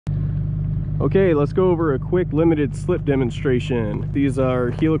Okay, let's go over a quick limited slip demonstration. These are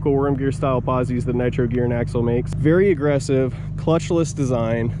helical worm gear style posies that Nitro Gear and Axle makes. Very aggressive, clutchless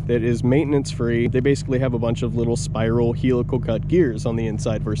design that is maintenance free. They basically have a bunch of little spiral helical cut gears on the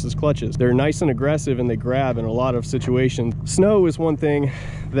inside versus clutches. They're nice and aggressive and they grab in a lot of situations. Snow is one thing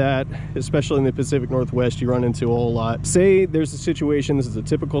that, especially in the Pacific Northwest, you run into a whole lot. Say there's a situation, this is a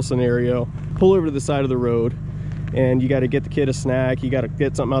typical scenario, pull over to the side of the road, and you got to get the kid a snack, you got to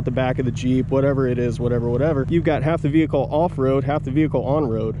get something out the back of the Jeep, whatever it is, whatever. You've got half the vehicle off-road, half the vehicle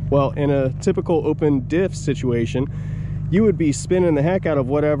on-road. Well, in a typical open diff situation, you would be spinning the heck out of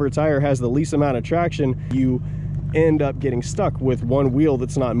whatever tire has the least amount of traction. You end up getting stuck with one wheel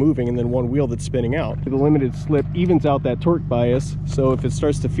that's not moving and then one wheel that's spinning out. The limited slip evens out that torque bias, so if it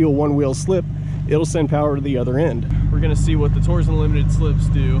starts to feel one wheel slip, it'll send power to the other end. We're gonna see what the Torsen limited slips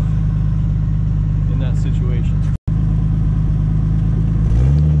do in that situation.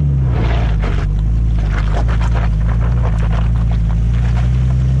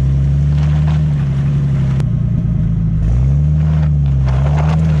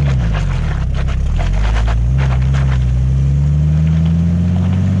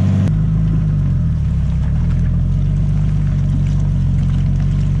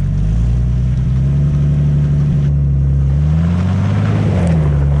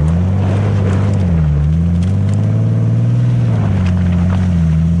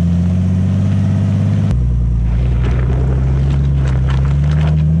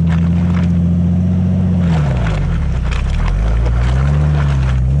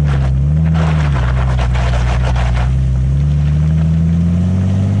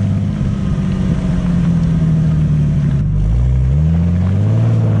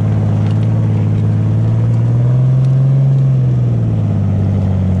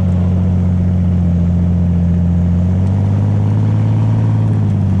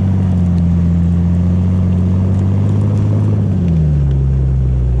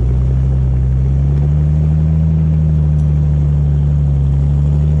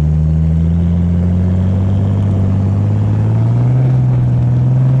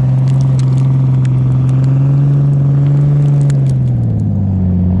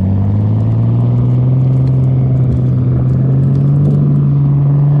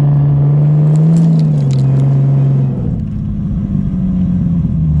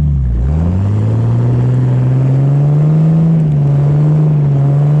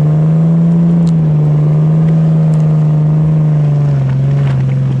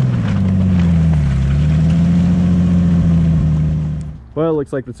 Well, it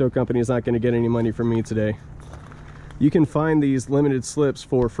looks like the tow company is not going to get any money from me today. You can find these limited slips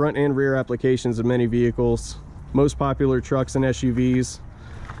for front and rear applications of many vehicles, most popular trucks and SUVs.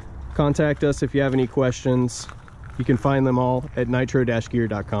 Contact us if you have any questions. You can find them all at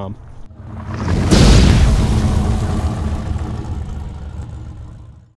nitro-gear.com.